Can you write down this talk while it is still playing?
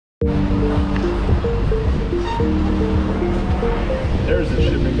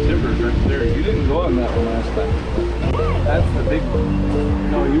perspective. That's the big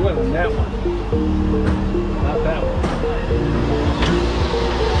one. No, you went on that one. Not that one.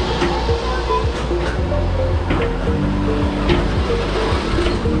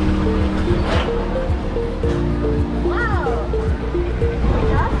 Wow.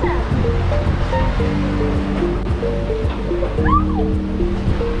 That's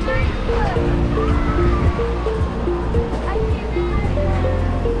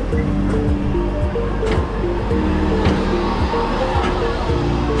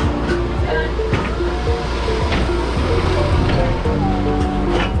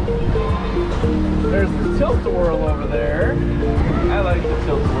There's the Tilt-A-Whirl over there. I like the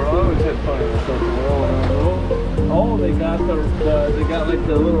Tilt-A-Whirl. I always had fun with the Tilt-A-Whirl when I was little. Oh, they got they got like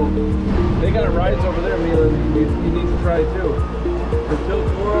the little, they got rides over there, Mila. You need to try too. The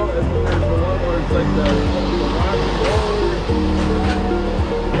Tilt-A-Whirl, and then there's the one where it's like the rock and roller.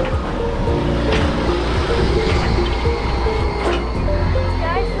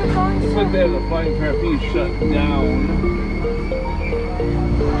 Guys, we're going Looks like they have the flying trapeze shut down.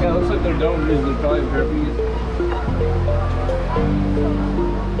 Yeah, it looks like they're done using the flying trapeze.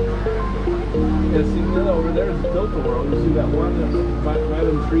 Yeah, see, then over there is the Tilt-A-Whirl. You see that one that's by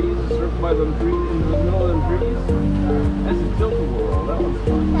them trees, circled by them trees, in the middle of them trees? That's a Tilt-A-Whirl. That one's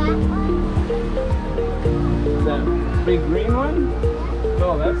fun. That big green one?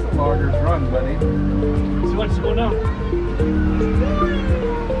 Oh, that's the Logger's Run, buddy. See what's going on?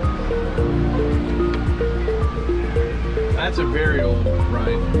 That's a very old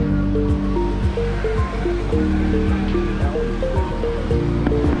ride.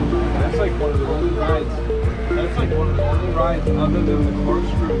 That's like one of the only rides. That's like one of the only rides other than the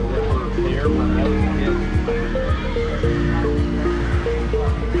corkscrew that were there when I was a kid.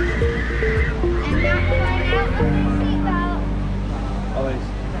 I'm not going out of the seatbelt. Oh,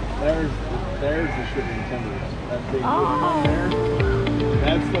 there's the shipping timbers. That big one there.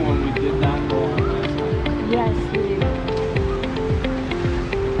 That's the one we did not go on last time. Yes, we do.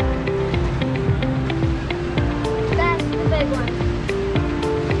 That's the big one.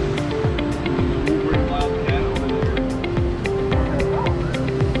 We'll bring Wildcat over there.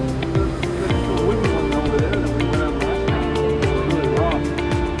 The wooden one over there that we went on last time. It's really rough.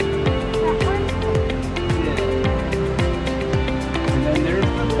 That one? Yeah. And then there's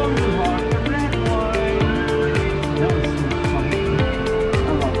the Thunderbolt, the red one. That was so fun.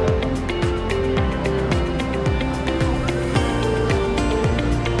 I love that one.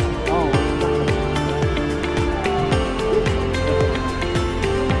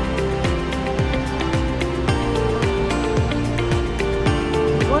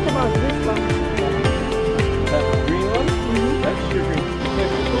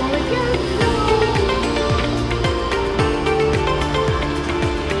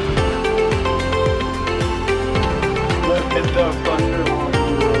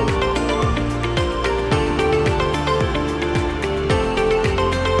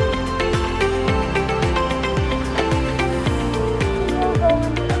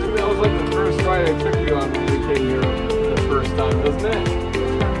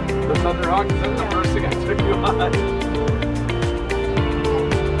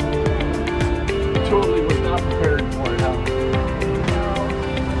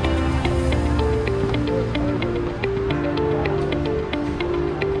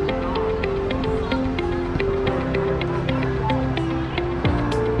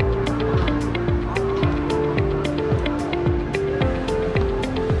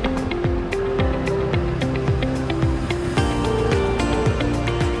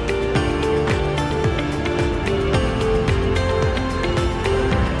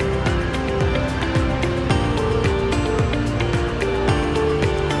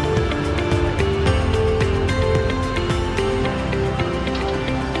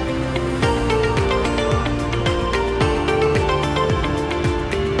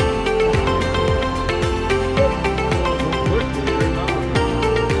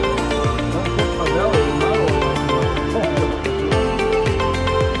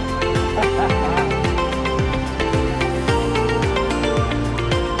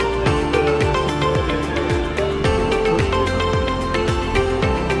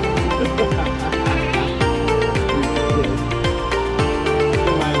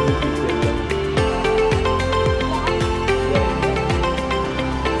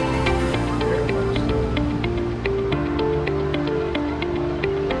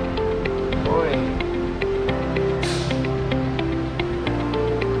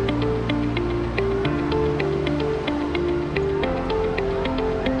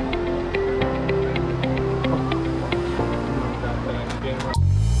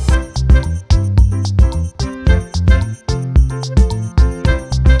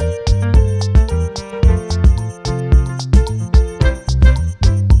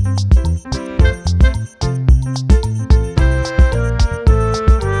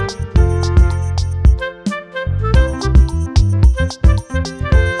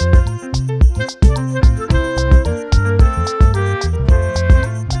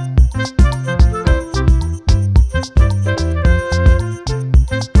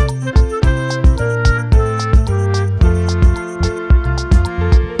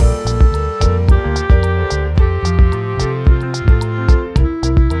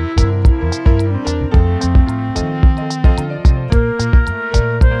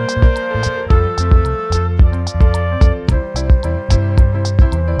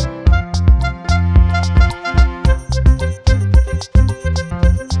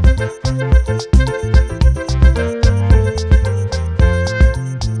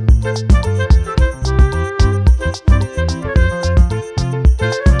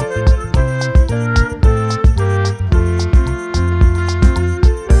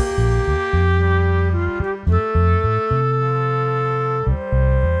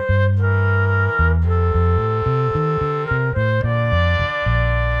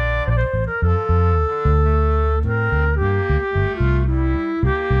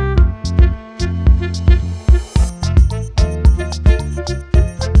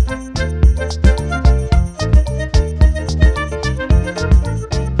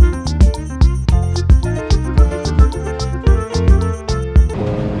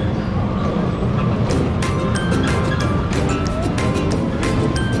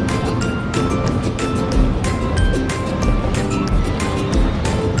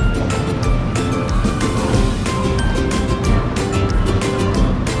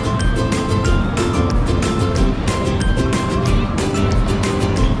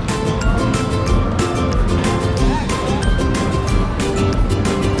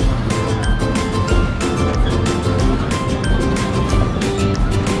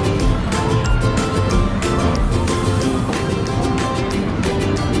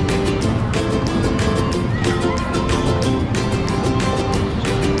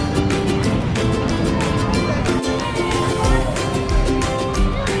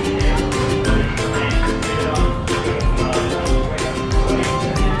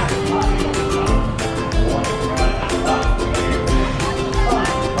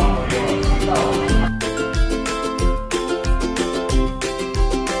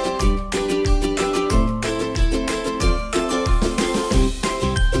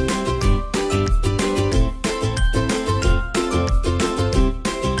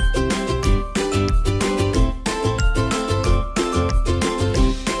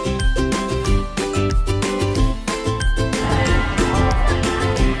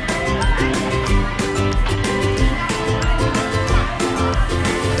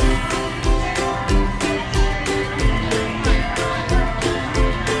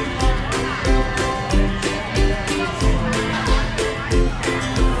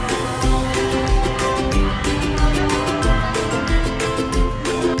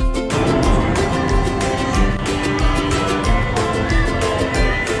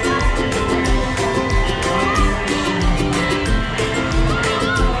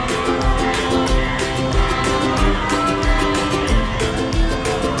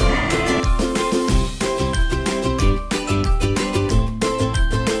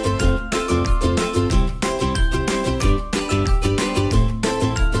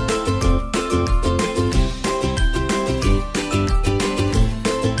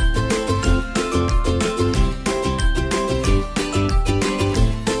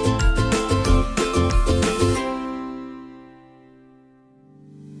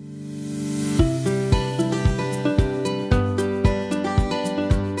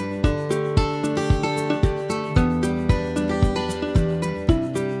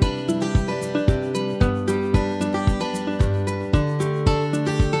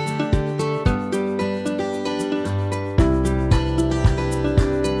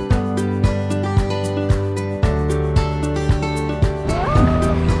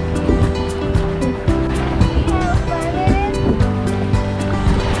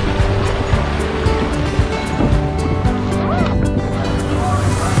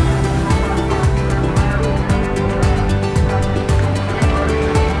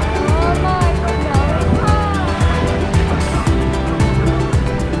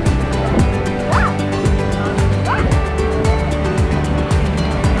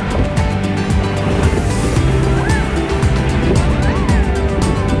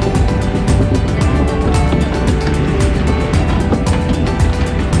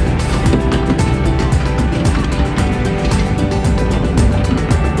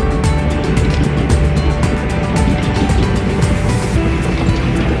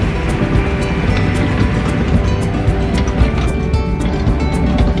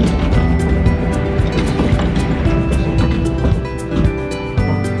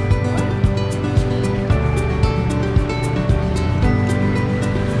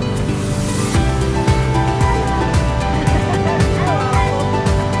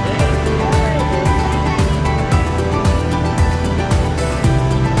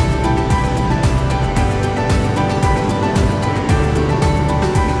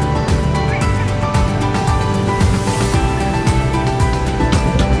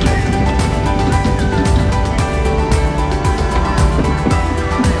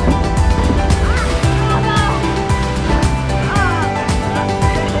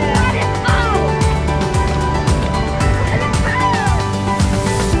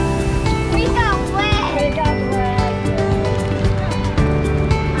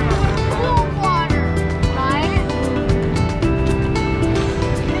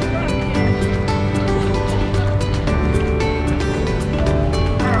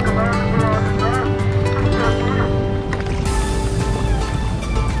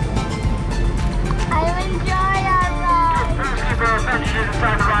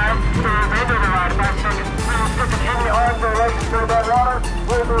 go by water,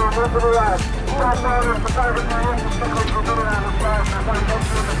 we'll do a loop of the ride. Top down and photography is the stickers will be on the side. We're going to go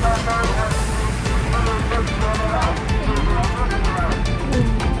through the top down and we'll do a